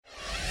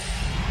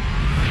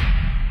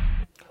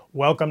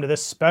Welcome to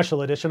this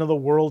special edition of the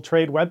World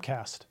Trade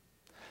Webcast.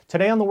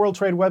 Today on the World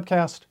Trade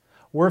Webcast,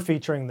 we're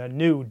featuring the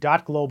new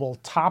Dot Global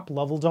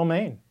top-level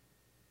domain.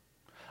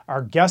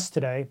 Our guest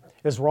today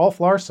is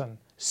Rolf Larsen,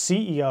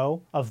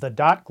 CEO of the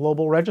Dot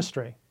Global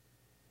Registry.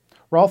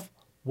 Rolf,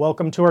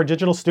 welcome to our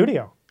digital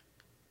studio.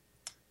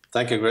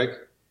 Thank you, Greg.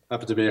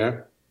 Happy to be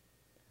here.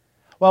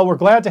 Well, we're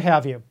glad to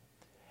have you.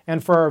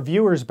 And for our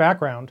viewers'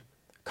 background,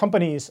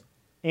 companies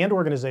and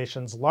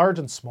organizations, large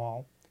and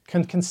small,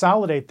 can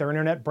consolidate their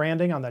internet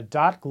branding on the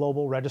Dot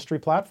Global Registry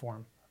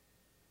platform.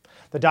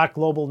 The Dot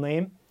Global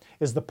name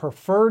is the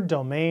preferred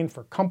domain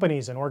for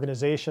companies and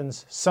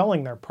organizations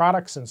selling their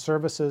products and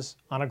services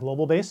on a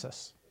global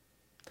basis.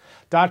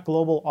 Dot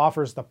Global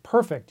offers the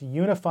perfect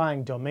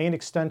unifying domain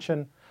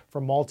extension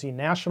for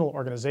multinational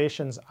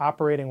organizations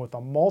operating with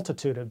a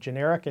multitude of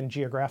generic and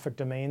geographic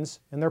domains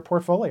in their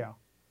portfolio.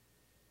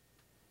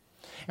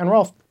 And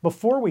Rolf,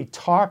 before we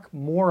talk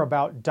more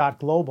about Dot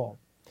Global,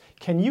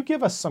 can you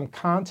give us some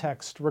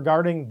context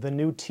regarding the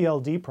new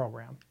TLD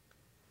program?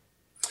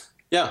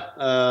 Yeah,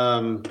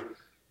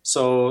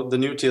 so the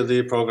new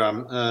TLD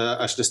program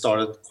actually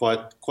started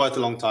quite a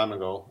long time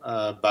ago,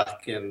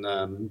 back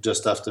in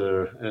just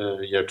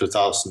after year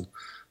 2000,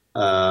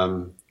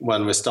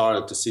 when we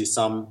started to see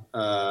some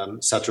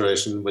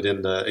saturation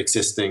within the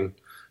existing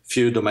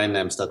few domain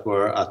names that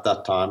were at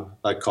that time,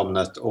 like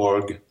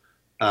comnet.org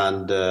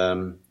and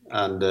the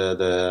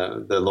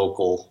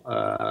local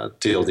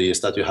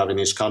TLDs that you have in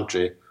each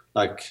country,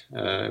 like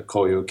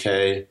 .co.uk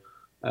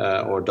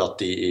or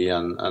 .de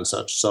and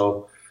such.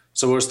 So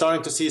we're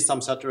starting to see some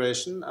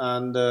saturation,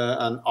 and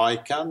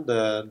ICANN,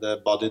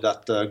 the body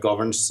that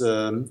governs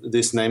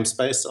this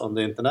namespace on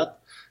the internet,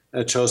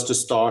 chose to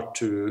start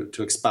to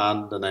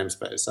expand the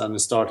namespace, and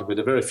it started with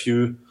a very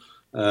few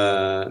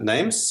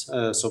names.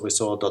 So we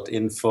saw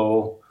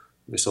 .info,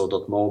 we saw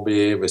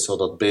 .mobi, we saw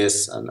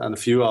 .biz, and a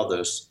few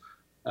others.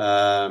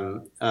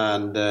 Over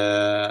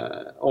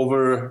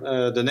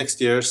the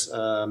next years,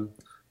 a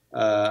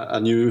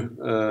new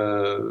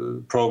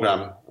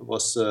program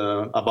was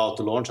about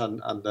to launch,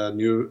 and the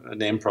new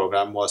name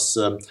program was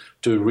to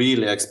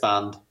really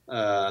expand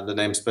the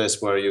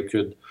namespace, where you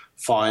could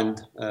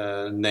find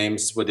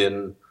names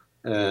within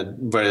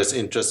various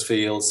interest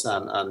fields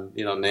and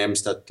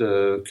names that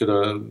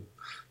could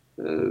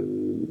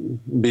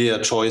be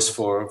a choice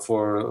for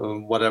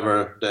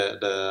whatever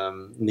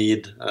the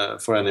need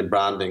for any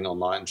branding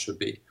online should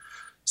be.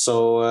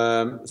 So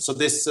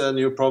this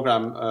new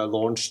program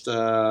launched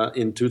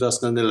in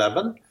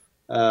 2011.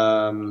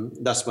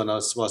 That's when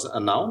it was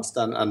announced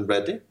and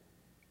ready.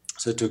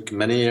 So it took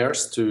many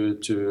years to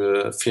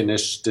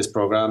finish this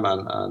program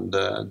and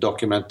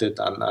document it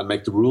and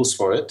make the rules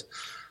for it.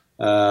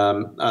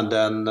 And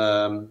then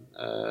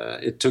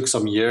it took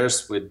some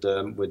years with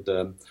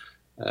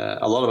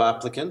a lot of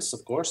applicants,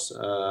 of course,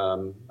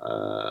 and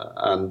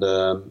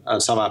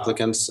some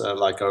applicants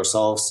like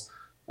ourselves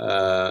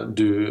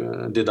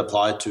did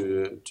apply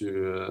to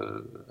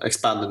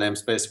expand the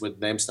namespace with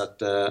names that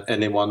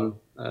anyone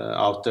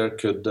out there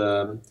could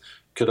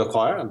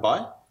acquire and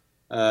buy,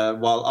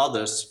 while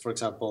others, for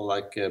example,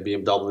 like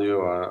BMW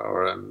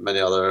or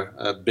many other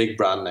big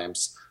brand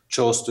names,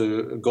 chose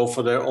to go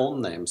for their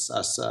own names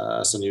as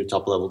a new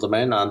top-level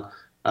domain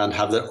and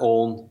have their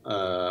own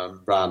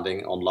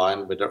branding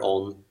online with their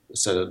own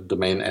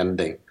domain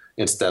ending.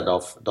 Instead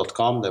of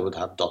 .com, they would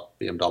have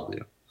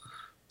 .bmw.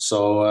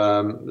 So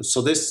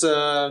this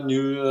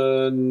new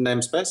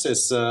namespace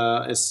is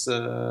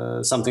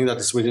something that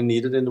is really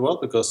needed in the world,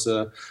 because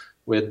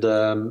with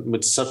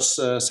such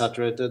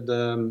saturated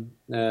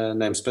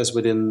namespace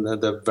within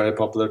the very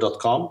popular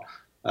 .com,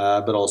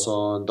 but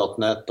also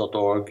 .net,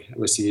 .org,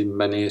 we see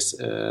many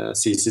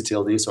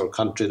CCTLDs or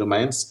country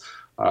domains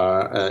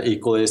are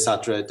equally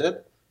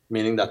saturated,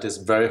 meaning that it's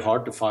very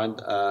hard to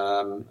find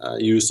a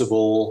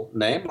usable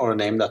name or a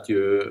name that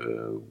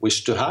you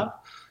wish to have.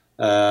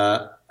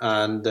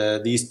 And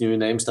these new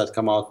names that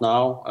come out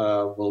now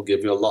will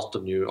give you a lot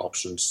of new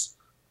options.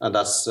 And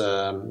that's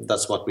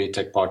what we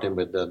take part in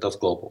with Dot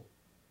Global.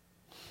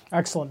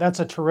 Excellent. That's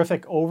a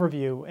terrific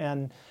overview.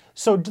 And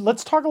so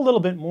let's talk a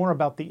little bit more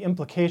about the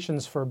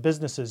implications for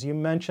businesses. You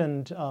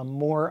mentioned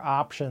more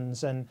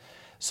options. And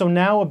so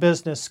now a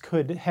business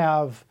could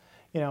have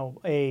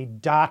a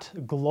Dot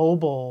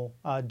Global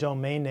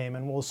domain name,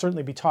 and we'll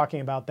certainly be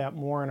talking about that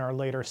more in our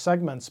later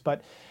segments.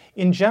 But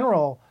in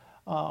general,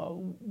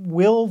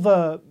 will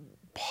the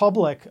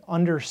public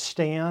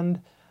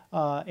understand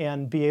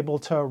and be able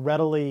to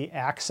readily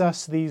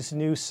access these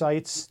new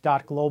sites,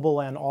 Dot Global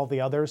and all the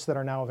others that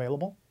are now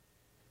available?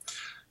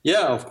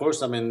 Yeah, of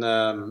course. I mean,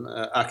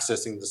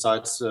 accessing the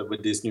sites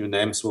with these new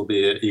names will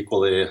be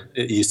equally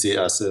easy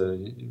as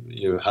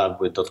you have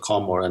with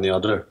 .com or any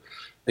other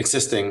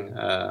existing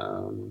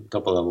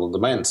top-level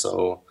domain.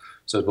 So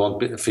it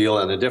won't feel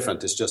any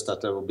different. It's just that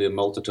there will be a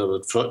multitude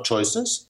of choices.